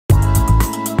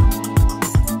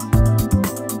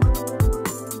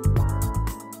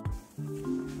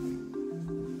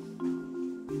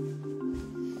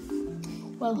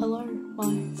Well, hello,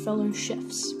 my fellow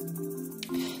chefs.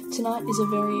 Tonight is a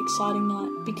very exciting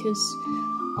night because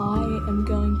I am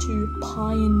going to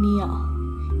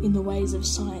pioneer in the ways of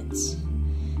science.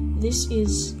 This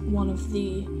is one of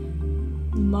the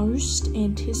most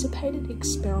anticipated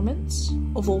experiments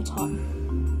of all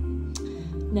time.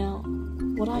 Now,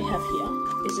 what I have here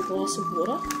is a glass of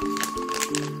water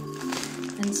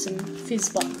and some fizz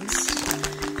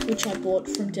buttons, which I bought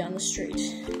from down the street.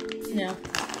 Now,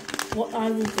 what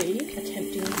I will be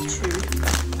attempting to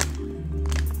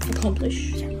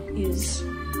accomplish is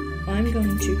I'm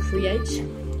going to create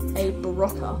a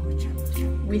Berroca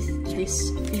with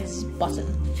this fizz button.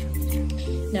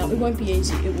 Now, it won't be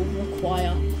easy. It will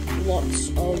require lots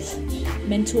of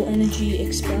mental energy,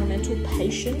 experimental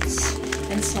patience,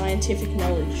 and scientific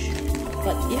knowledge.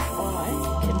 But if I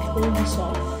can pull this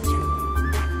off,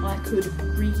 I could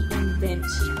reinvent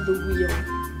the wheel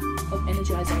of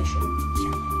energization.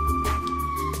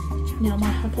 Now,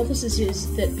 my hypothesis is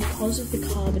that because of the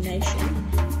carbonation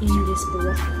in this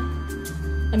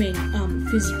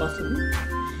fizz button,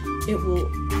 it will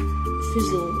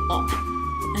fizzle up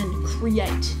and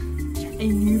create a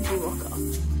new Berroca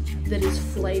that is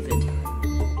flavored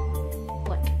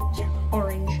like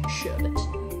orange sherbet.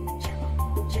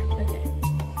 Okay,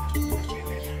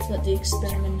 let the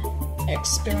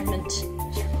experiment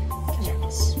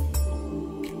commence.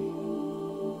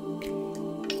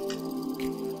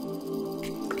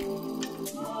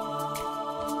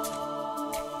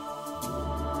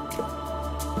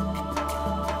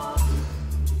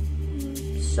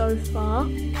 So far,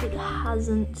 it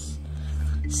hasn't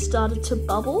started to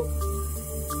bubble,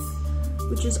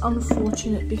 which is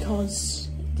unfortunate because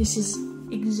this is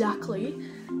exactly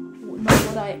not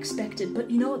what I expected. But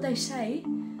you know what they say?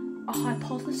 A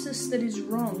hypothesis that is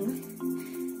wrong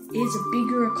is a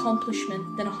bigger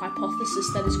accomplishment than a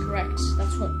hypothesis that is correct.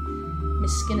 That's what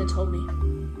Miss Skinner told me.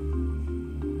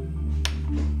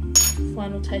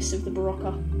 Final taste of the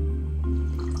Berroca.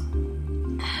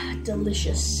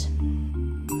 Delicious.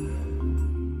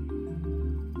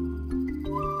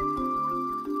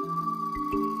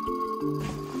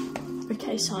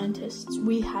 Okay, scientists,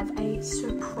 we have a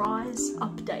surprise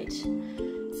update.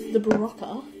 The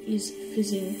Berroca is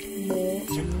fizzing more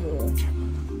and more.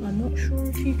 I'm not sure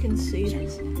if you can see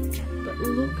this, but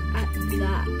look at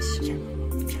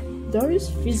that. Those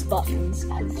fizz buttons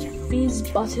have fizz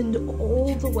buttoned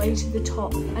all the way to the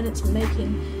top, and it's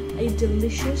making a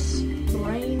delicious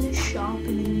brain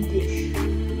sharpening dish.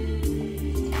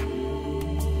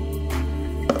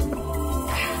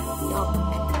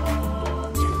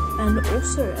 And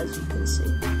also, as you can see,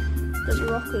 the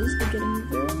Berrocas are getting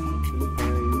very